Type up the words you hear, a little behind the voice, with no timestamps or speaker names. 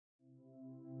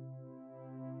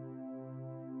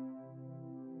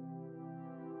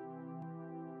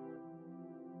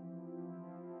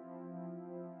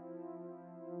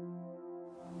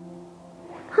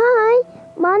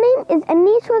My name is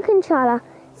Aneeshwar Kunchala,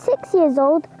 6 years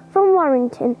old, from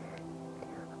Warrington.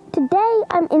 Today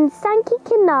I'm in Sankey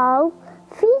Canal,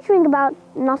 featuring about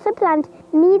not a plant,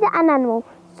 neither an animal,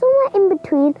 somewhere in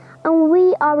between, and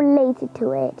we are related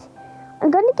to it. I'm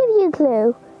going to give you a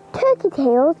clue. Turkey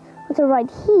tails, which are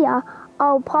right here,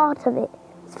 are part of it.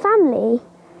 It's family.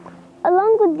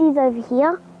 Along with these over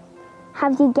here,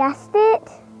 have you guessed it?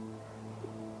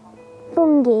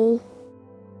 Fungi.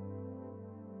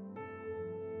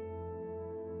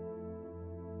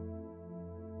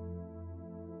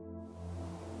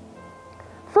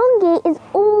 Fungi is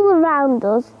all around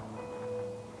us.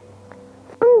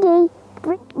 Fungi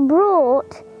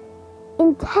brought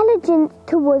intelligence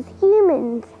to us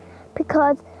humans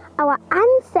because our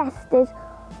ancestors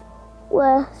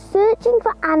were searching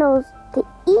for animals to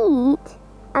eat,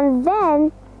 and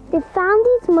then they found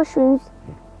these mushrooms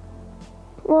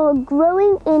were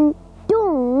growing in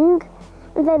dung,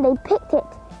 and then they picked it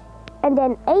and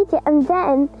then ate it, and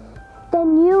then their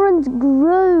neurons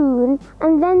grown,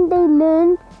 and then they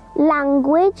learned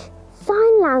language,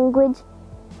 sign language,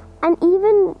 and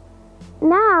even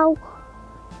now,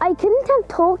 I couldn't have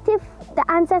talked if the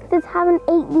ancestors haven't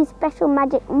ate these special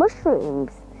magic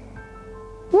mushrooms.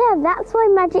 Yeah, that's why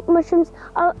magic mushrooms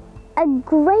are a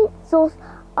great source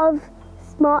of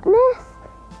smartness.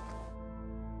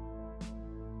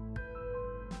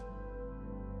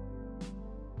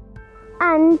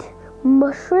 And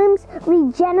mushrooms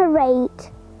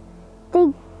regenerate.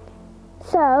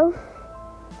 So,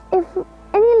 if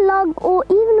any log or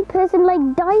even a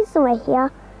person dies somewhere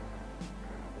here,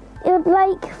 it would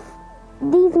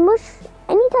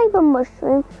any type of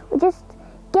mushroom would just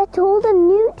get all the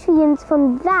nutrients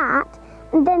from that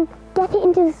and then get it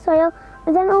into the soil,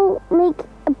 and then it'll make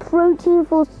a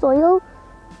protein-full soil.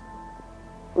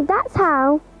 That's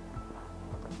how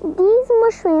these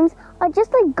mushrooms are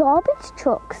just like garbage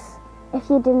trucks, if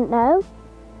you didn't know.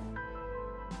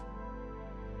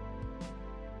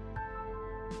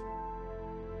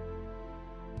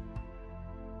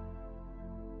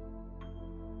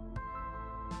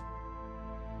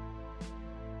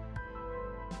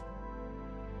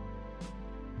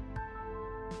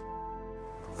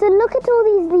 So look at all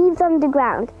these leaves on the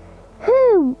ground.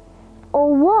 Who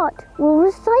or what will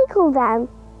recycle them?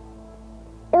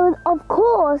 It will, of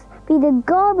course, be the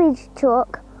garbage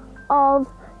truck of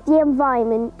the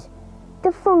environment,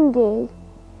 the fungi.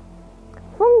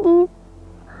 Fungi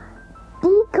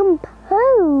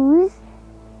decompose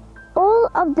all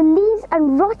of the leaves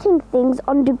and rotting things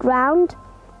on the ground,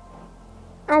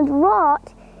 and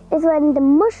rot is when the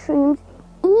mushrooms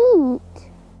eat.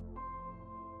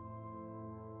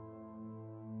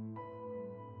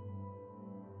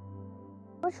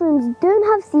 Mushrooms don't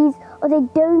have seeds, or they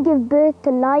don't give birth to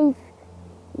live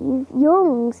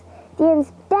youngs. They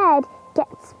instead get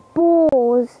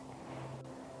spores.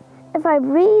 If I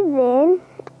breathe in,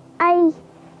 I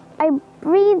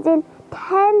breathed in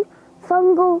 10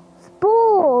 fungal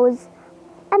spores.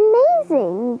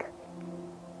 Amazing!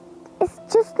 It's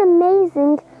just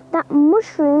amazing that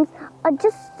mushrooms are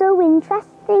just so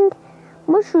interesting.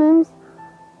 Mushrooms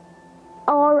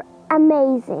are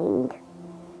amazing.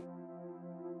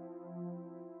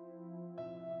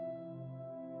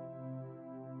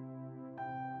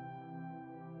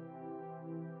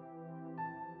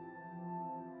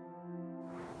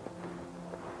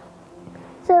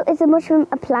 So is a mushroom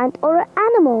a plant or an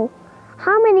animal?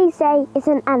 How many say it's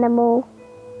an animal?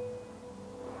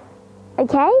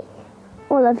 Okay,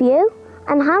 all of you.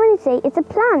 And how many say it's a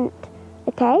plant?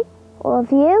 Okay, all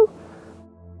of you.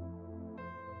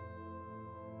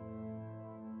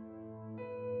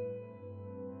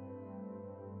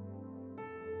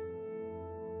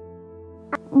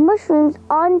 Mushrooms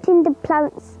aren't in the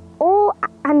plants or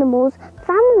animals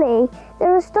family.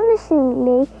 They're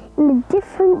astonishingly in a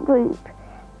different group,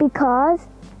 because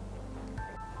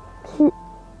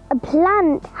a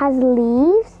plant has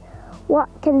leaves what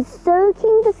can soak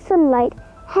in the sunlight,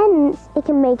 hence it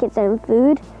can make its own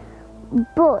food,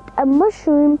 but a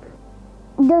mushroom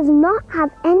does not have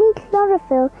any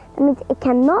chlorophyll. That means it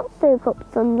cannot soak up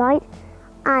sunlight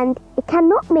and it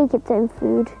cannot make its own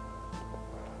food.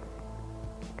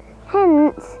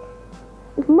 Hence,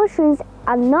 mushrooms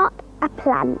are not a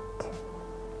plant.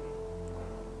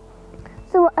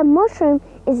 So a mushroom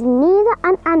is neither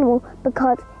an animal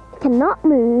because it cannot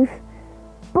move,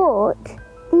 but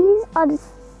these are the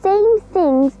same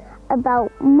things about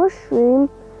mushroom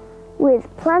with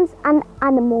plants and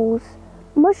animals.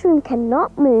 Mushroom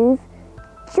cannot move,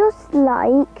 just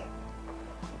like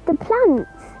the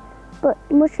plants, but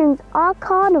mushrooms are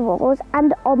carnivores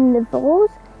and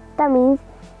omnivores. That means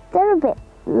they're a bit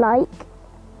like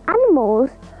animals,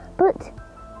 but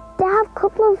they have a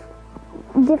couple of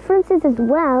differences as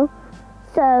well.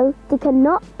 So they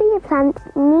cannot be a plant,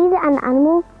 neither an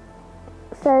animal.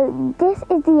 So this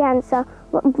is the answer,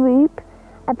 what group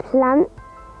a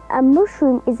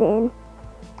mushroom is in.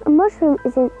 A mushroom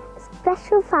is in a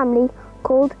special family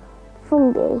called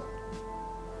fungi.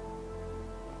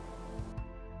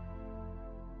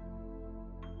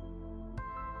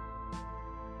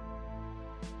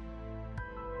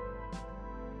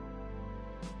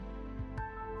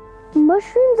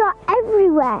 Mushrooms are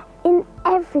everywhere, in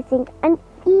everything, and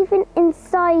even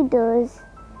inside us.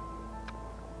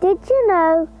 Did you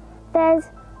know there's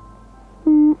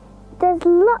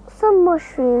lots of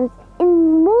mushrooms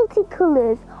in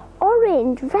multicolours,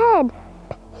 orange, red,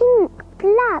 pink,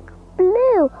 black,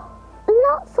 blue,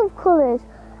 lots of colours,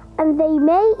 and they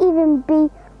may even be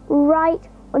right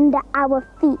under our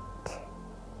feet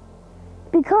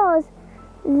because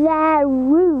their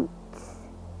roots,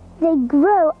 they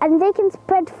grow and they can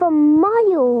spread for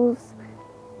miles.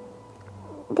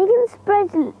 They can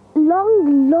spread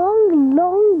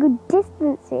long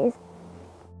distances.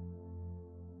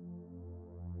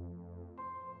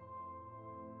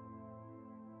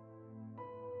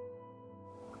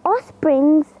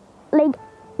 Offsprings, like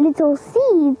little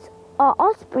seeds, are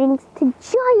offsprings to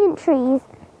giant trees.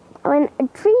 When a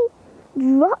tree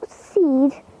drops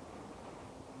seed,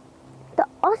 the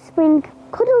offspring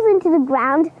cuddles into the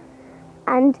ground,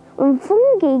 and when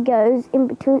fungi goes in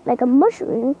between, like a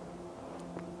mushroom,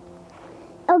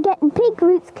 it'll get big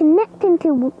roots connecting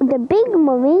to the big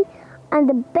mummy and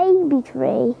the baby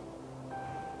tree.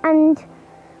 And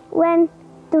when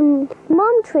the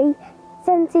mom tree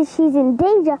senses she's in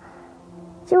danger,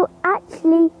 she'll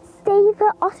actually save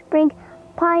her offspring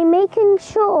by making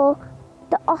sure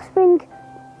the offspring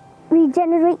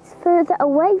regenerates further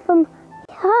away from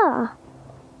her.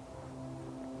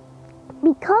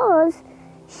 Because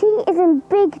she is in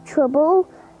big trouble,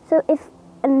 so if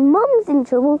a mum's in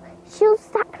trouble, she'll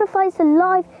sacrifice her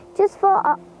life just for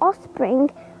her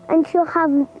offspring, and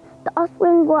the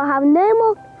offspring will have no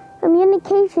more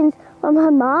communications from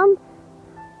her mum.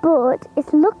 But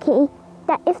it's lucky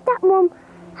that if that mum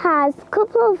has a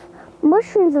couple of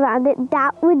mushrooms around it,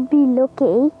 that would be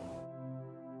lucky.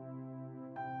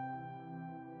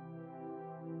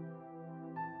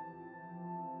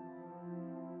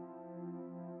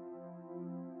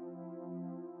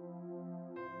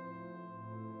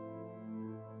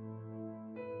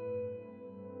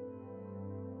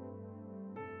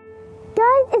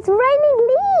 Guys, it's raining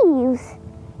leaves.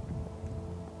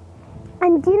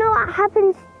 And do you know what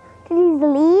happens to these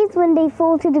leaves when they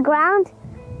fall to the ground?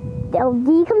 They'll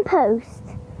decompose.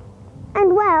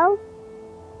 And well,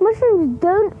 mushrooms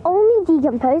don't only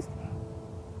decompose,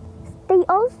 they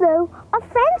also are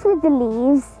friends with the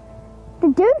leaves. They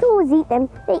don't always eat them,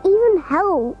 they even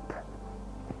help.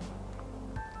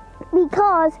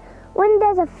 Because when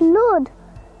there's a flood,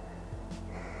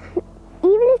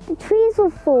 even if the trees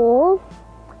will fall,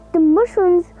 the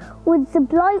mushrooms would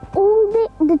supply all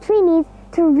the tree needs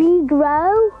to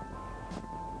regrow.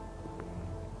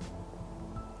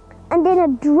 And in a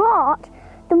drought,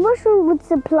 the mushroom would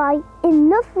supply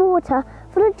enough water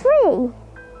for the tree.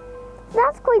 So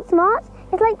that's quite smart.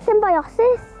 It's like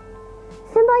symbiosis.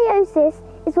 Symbiosis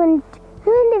is when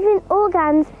two living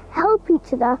organs help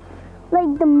each other.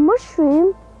 Like the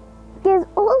mushroom gives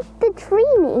all the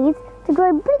tree needs to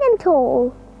grow big and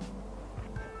tall.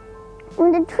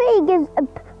 And the tree gives a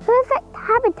perfect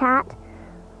habitat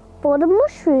for the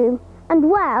mushroom. And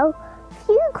well,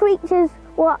 few creatures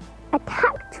will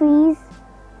attack trees.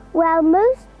 Well,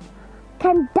 most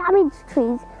can damage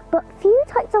trees, but few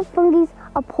types of fungi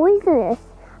are poisonous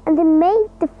and they may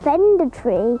defend the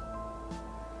tree.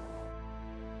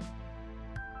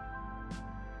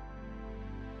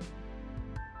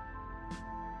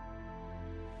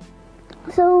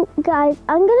 So guys,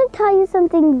 I'm going to tell you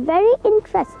something very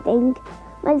interesting.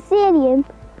 Mycelium,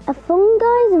 a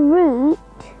fungi's root,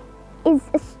 is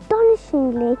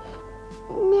astonishingly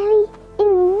nearly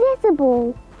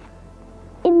invisible.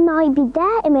 It might be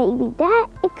there, it may be there,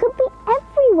 it could be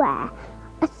everywhere.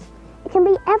 It can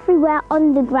be everywhere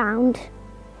on the ground.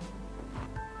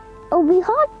 It'll be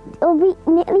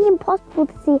nearly impossible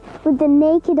to see with the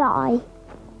naked eye.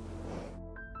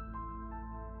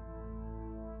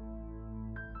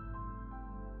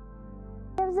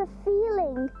 There's a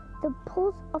feeling, the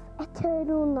pulse of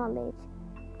eternal knowledge.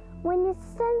 When you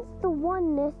sense the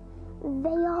oneness, they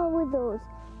are with us.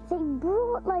 They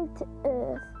brought life to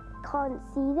earth. Can't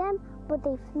see them, but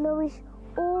they flourish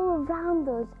all around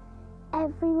us,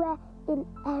 everywhere, in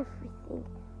everything.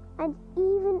 And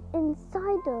even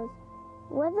inside us,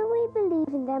 whether we believe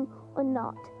in them or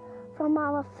not, from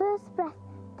our first breath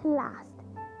to last.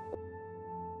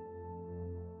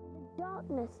 In the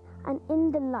darkness and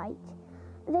in the light,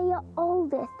 they are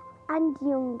oldest and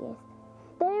youngest.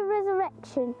 Their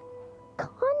resurrection,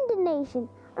 condemnation,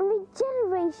 and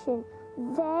regeneration,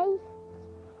 they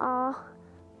are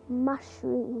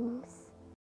mushrooms.